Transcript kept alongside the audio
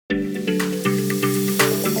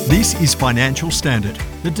This is Financial Standard,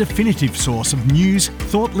 the definitive source of news,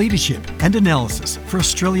 thought leadership and analysis for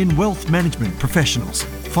Australian wealth management professionals.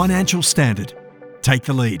 Financial Standard. Take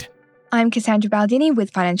the lead. I'm Cassandra Baldini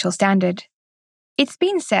with Financial Standard. It's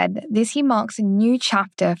been said this year marks a new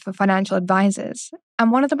chapter for financial advisors,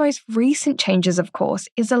 and one of the most recent changes, of course,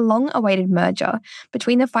 is the long-awaited merger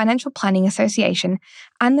between the Financial Planning Association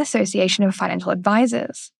and the Association of Financial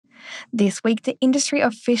Advisors. This week, the industry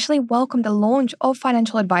officially welcomed the launch of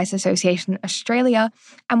Financial Advice Association Australia,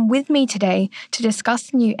 and with me today to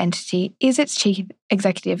discuss the new entity is its Chief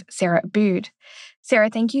Executive, Sarah Abood.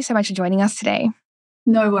 Sarah, thank you so much for joining us today.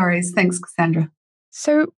 No worries. Thanks, Cassandra.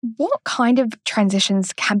 So, what kind of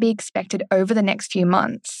transitions can be expected over the next few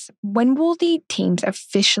months? When will the teams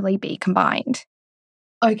officially be combined?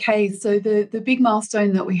 Okay, so the big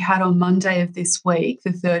milestone that we had on Monday of this week,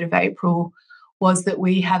 the 3rd of April, was that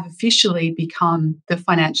we have officially become the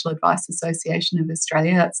Financial Advice Association of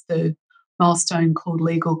Australia. That's the milestone called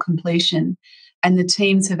legal completion. And the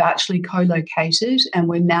teams have actually co-located, and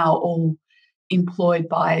we're now all employed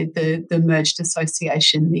by the merged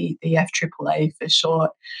association, the FAAA for short.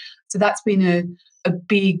 So that's been a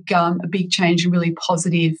big change and really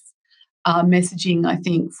positive messaging, I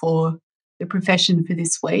think, for the profession for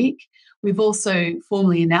this week. We've also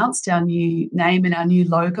formally announced our new name and our new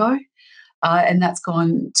logo. And that's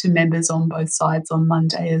gone to members on both sides on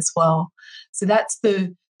Monday as well. So that's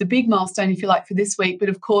the big milestone, if you like, for this week. But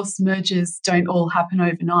of course, mergers don't all happen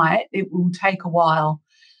overnight. It will take a while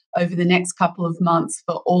over the next couple of months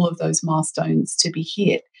for all of those milestones to be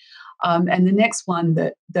hit. And the next one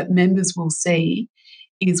that members will see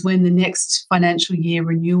is when the next financial year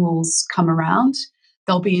renewals come around,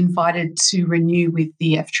 they'll be invited to renew with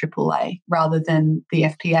the FAAA rather than the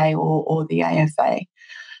FPA or the AFA.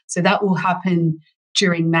 So that will happen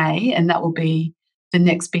during May, and that will be the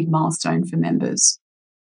next big milestone for members.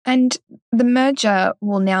 And the merger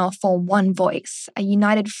will now form one voice, a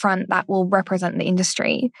united front that will represent the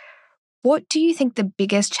industry. What do you think the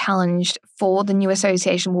biggest challenge for the new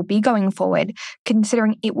association will be going forward,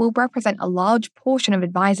 considering it will represent a large portion of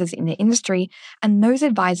advisors in the industry, and those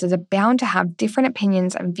advisors are bound to have different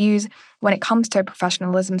opinions and views when it comes to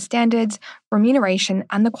professionalism standards, remuneration,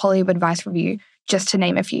 and the quality of advice review, just to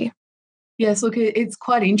name a few? Yes, look, it's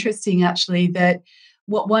quite interesting actually that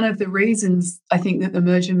one of the reasons I think that the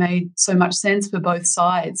merger made so much sense for both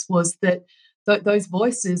sides was that those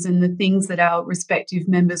voices and the things that our respective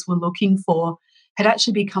members were looking for had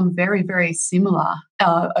actually become very, very similar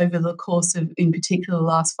over the course of, in particular, the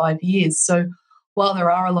last 5 years. So while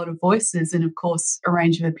there are a lot of voices and, of course, a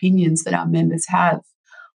range of opinions that our members have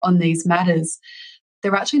on these matters,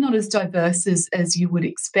 they're actually not as diverse as you would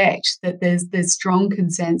expect, that there's strong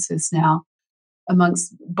consensus now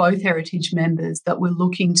amongst both heritage members that we're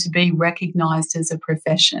looking to be recognised as a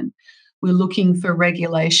profession. We're looking for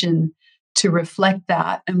regulation to reflect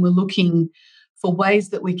that, and we're looking for ways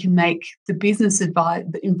that we can make the business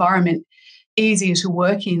environment easier to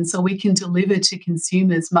work in so we can deliver to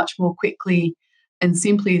consumers much more quickly and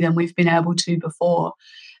simply than we've been able to before.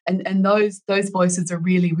 And those voices are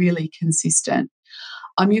really, really consistent.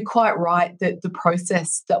 You're quite right that the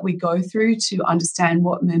process that we go through to understand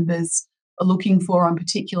what members are looking for on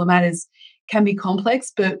particular matters can be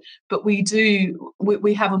complex, but we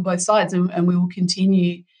have on both sides, and we will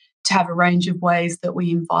continue to have a range of ways that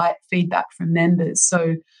we invite feedback from members.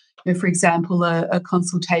 So, for example, a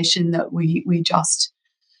consultation that we just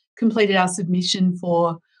completed our submission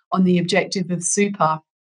for on the objective of super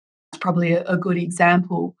is probably a good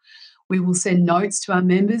example. We will send notes to our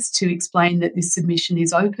members to explain that this submission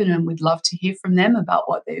is open and we'd love to hear from them about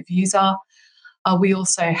what their views are. We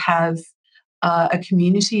also have a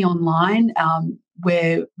community online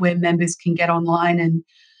where members can get online and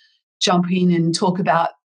jump in and talk about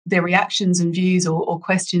their reactions and views or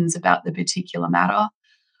questions about the particular matter.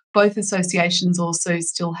 Both associations also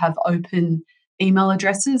still have open email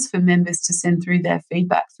addresses for members to send through their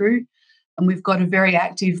feedback through. And we've got a very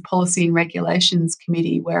active policy and regulations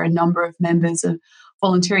committee where a number of members are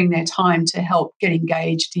volunteering their time to help get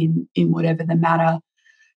engaged in whatever the matter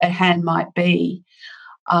at hand might be.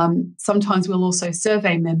 Sometimes we'll also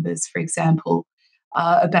survey members, for example,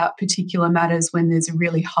 about particular matters when there's a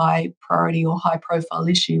really high priority or high profile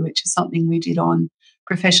issue, which is something we did on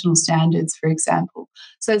professional standards, for example.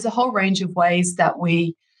 So there's a whole range of ways that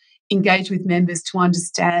we engage with members to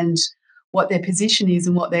understand what their position is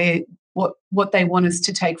and what they want us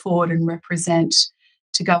to take forward and represent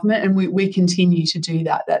to government, and we continue to do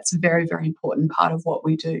that. That's a very, very important part of what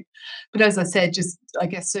we do. But as I said, just I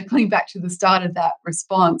guess circling back to the start of that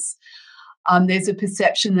response, There's a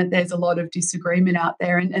perception that there's a lot of disagreement out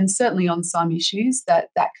there, and certainly on some issues that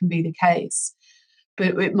can be the case.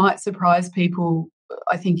 But it might surprise people,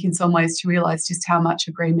 I think, in some ways, to realise just how much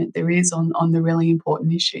agreement there is on the really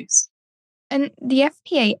important issues. And the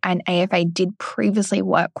FPA and AFA did previously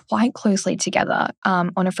work quite closely together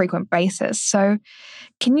on a frequent basis. So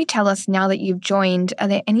can you tell us, now that you've joined, are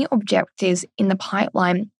there any objectives in the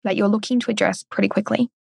pipeline that you're looking to address pretty quickly?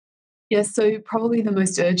 Yes, so probably the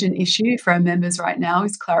most urgent issue for our members right now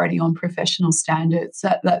is clarity on professional standards.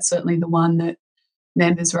 That's certainly the one that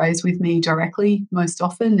members raise with me directly most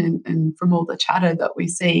often, and from all the chatter that we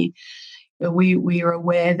see, we are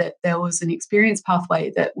aware that there was an experience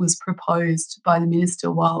pathway that was proposed by the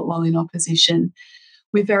minister while in opposition.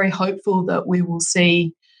 We're very hopeful that we will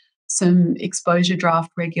see some exposure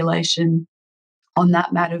draft regulation on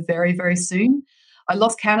that matter very, very soon. I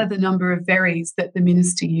lost count of the number of verys that the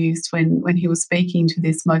minister used when he was speaking to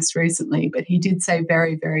this most recently, but he did say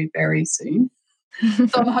very, very, very soon. So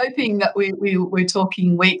I'm hoping that we're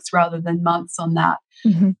talking weeks rather than months on that.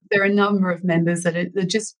 Mhm. There are a number of members that are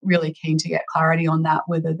just really keen to get clarity on that,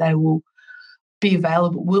 whether they will be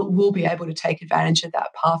available, will be able to take advantage of that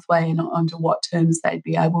pathway and under what terms they'd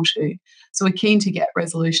be able to. So we're keen to get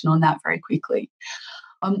resolution on that very quickly.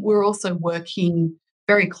 We're also working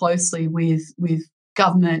very closely with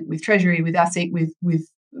government, with Treasury, with ASIC, with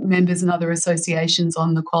members and other associations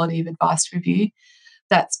on the quality of advice review.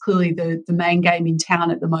 That's clearly the main game in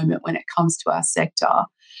town at the moment when it comes to our sector.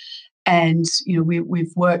 And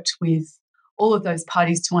we've worked with all of those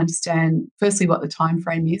parties to understand, firstly, what the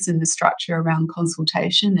timeframe is and the structure around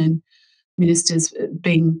consultation, and ministers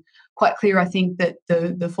being quite clear, I think, that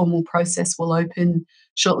the formal process will open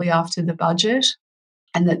shortly after the budget,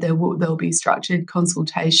 and that there'll be structured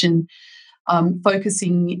consultation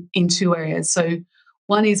focusing in two areas. So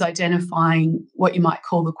one is identifying what you might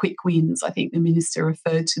call the quick wins. I think the minister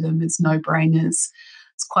referred to them as no-brainers.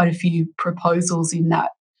 There's quite a few proposals in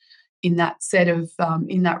that set of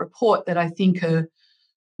in that report that I think are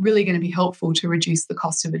really going to be helpful to reduce the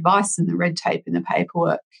cost of advice and the red tape and the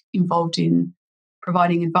paperwork involved in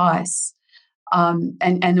providing advice,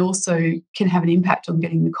 and also can have an impact on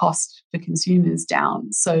getting the cost for consumers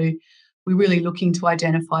down. So we're really looking to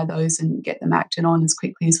identify those and get them acted on as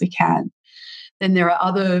quickly as we can. Then there are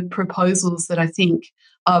other proposals that I think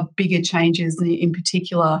are bigger changes, in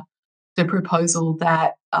particular the proposal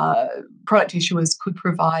that product issuers could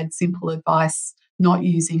provide simple advice, not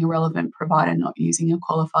using a relevant provider, not using a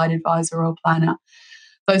qualified advisor or planner.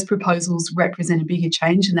 Those proposals represent a bigger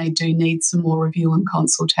change, and they do need some more review and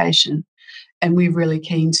consultation. And we're really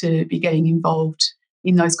keen to be getting involved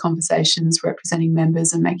in those conversations, representing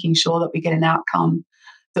members and making sure that we get an outcome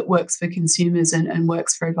that works for consumers and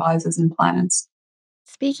works for advisors and planners.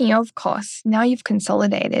 Speaking of costs, now you've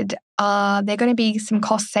consolidated, are there going to be some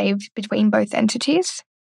costs saved between both entities?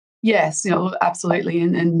 Yes, absolutely,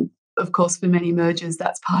 and of course, for many mergers,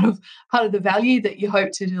 that's part of the value that you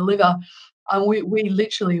hope to deliver. We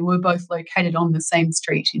literally were both located on the same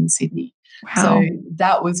street in Sydney, so Wow.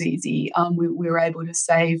 that was easy. We were able to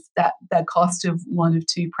save that cost of one of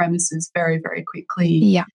two premises very, very quickly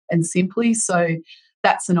Yeah. and simply. So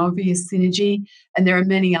that's an obvious synergy, and there are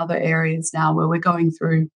many other areas now where we're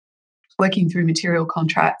working through material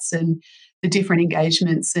contracts and the different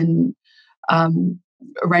engagements and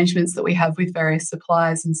arrangements that we have with various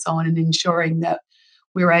suppliers and so on, and ensuring that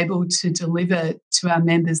we're able to deliver to our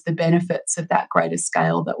members the benefits of that greater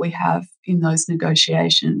scale that we have in those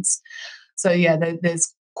negotiations. So yeah,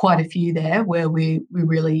 there's quite a few there where we're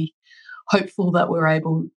really hopeful that we're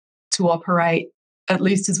able to operate at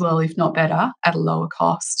least as well, if not better, at a lower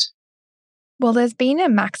cost. Well, there's been a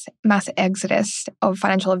mass exodus of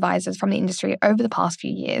financial advisors from the industry over the past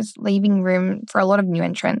few years, leaving room for a lot of new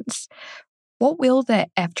entrants. What will the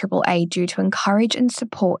FAAA do to encourage and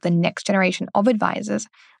support the next generation of advisors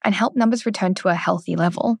and help numbers return to a healthy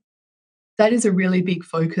level? That is a really big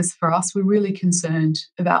focus for us. We're really concerned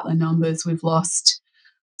about the numbers. We've lost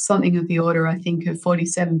something of the order, I think, of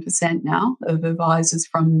 47% now of advisors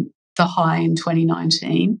from the high in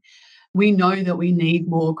 2019. We know that we need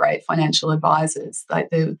more great financial advisors.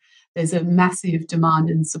 There's a massive demand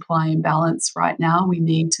and supply imbalance right now. We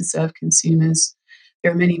need to serve consumers.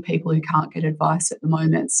 There are many people who can't get advice at the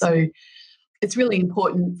moment. So it's really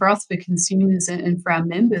important for us, for consumers and for our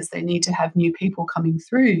members. They need to have new people coming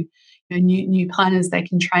through, new planners they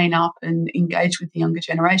can train up and engage with the younger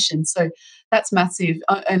generation. So that's massive.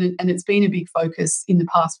 And it's been a big focus in the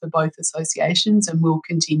past for both associations and will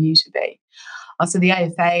continue to be. So the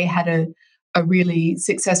AFA had a really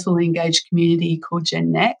successful engaged community called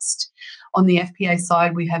Gen Next. On the FPA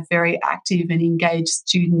side, we have very active and engaged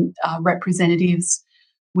student representatives.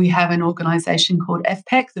 We have an organisation called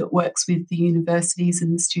FPEC that works with the universities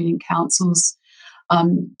and the student councils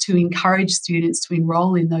to encourage students to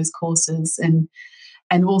enrol in those courses and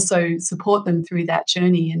also support them through that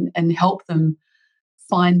journey and help them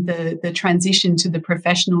find the transition to the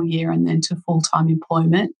professional year and then to full-time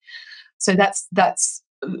employment. So that's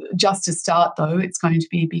just a start, though. It's going to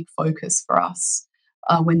be a big focus for us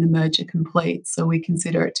when the merger completes. So we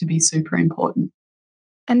consider it to be super important.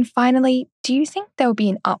 And finally, do you think there'll be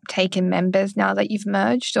an uptake in members now that you've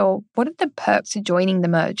merged, or what are the perks of joining the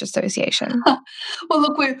Merge Association? Well,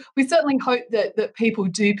 look, we certainly hope that people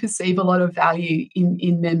do perceive a lot of value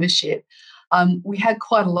in membership. We had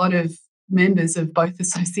quite a lot of members of both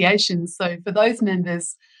associations. So for those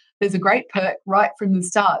members, there's a great perk right from the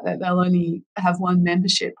start that they'll only have one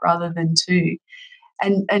membership rather than two.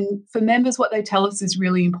 And for members, what they tell us is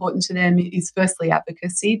really important to them is firstly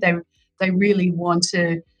advocacy. They really want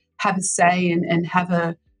to have a say and have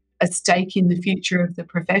a stake in the future of the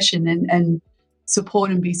profession and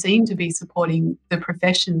support and be seen to be supporting the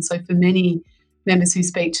profession. So for many members who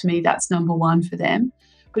speak to me, that's number one for them.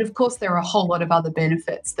 But of course, there are a whole lot of other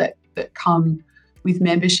benefits that come with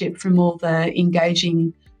membership, from all the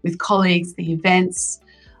engaging with colleagues, the events,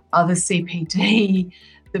 the CPD,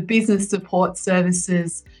 the business support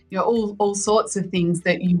services, all sorts of things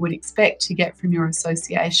that you would expect to get from your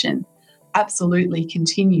association absolutely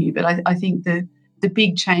continue. But I think the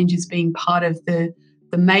big change is being part of the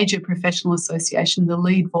major professional association, the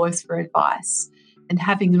lead voice for advice, and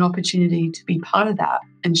having an opportunity to be part of that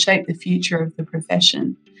and shape the future of the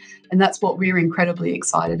profession. And that's what we're incredibly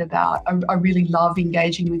excited about. I really love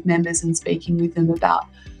engaging with members and speaking with them about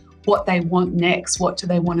what they want next, what do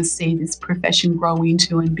they want to see this profession grow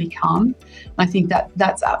into and become. I think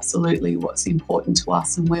that's absolutely what's important to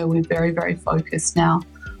us and where we're very, very focused now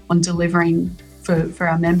on delivering for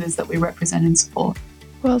our members that we represent and support.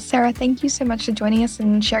 Well, Sarah, thank you so much for joining us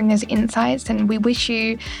and sharing those insights. And we wish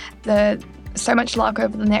you so much luck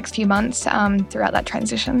over the next few months throughout that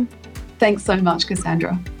transition. Thanks so much,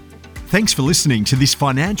 Cassandra. Thanks for listening to this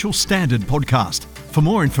Financial Standard podcast. For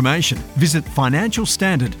more information, visit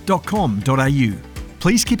financialstandard.com.au.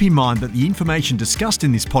 Please keep in mind that the information discussed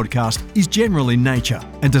in this podcast is general in nature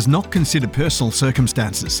and does not consider personal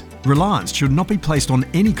circumstances. Reliance should not be placed on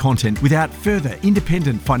any content without further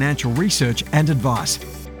independent financial research and advice.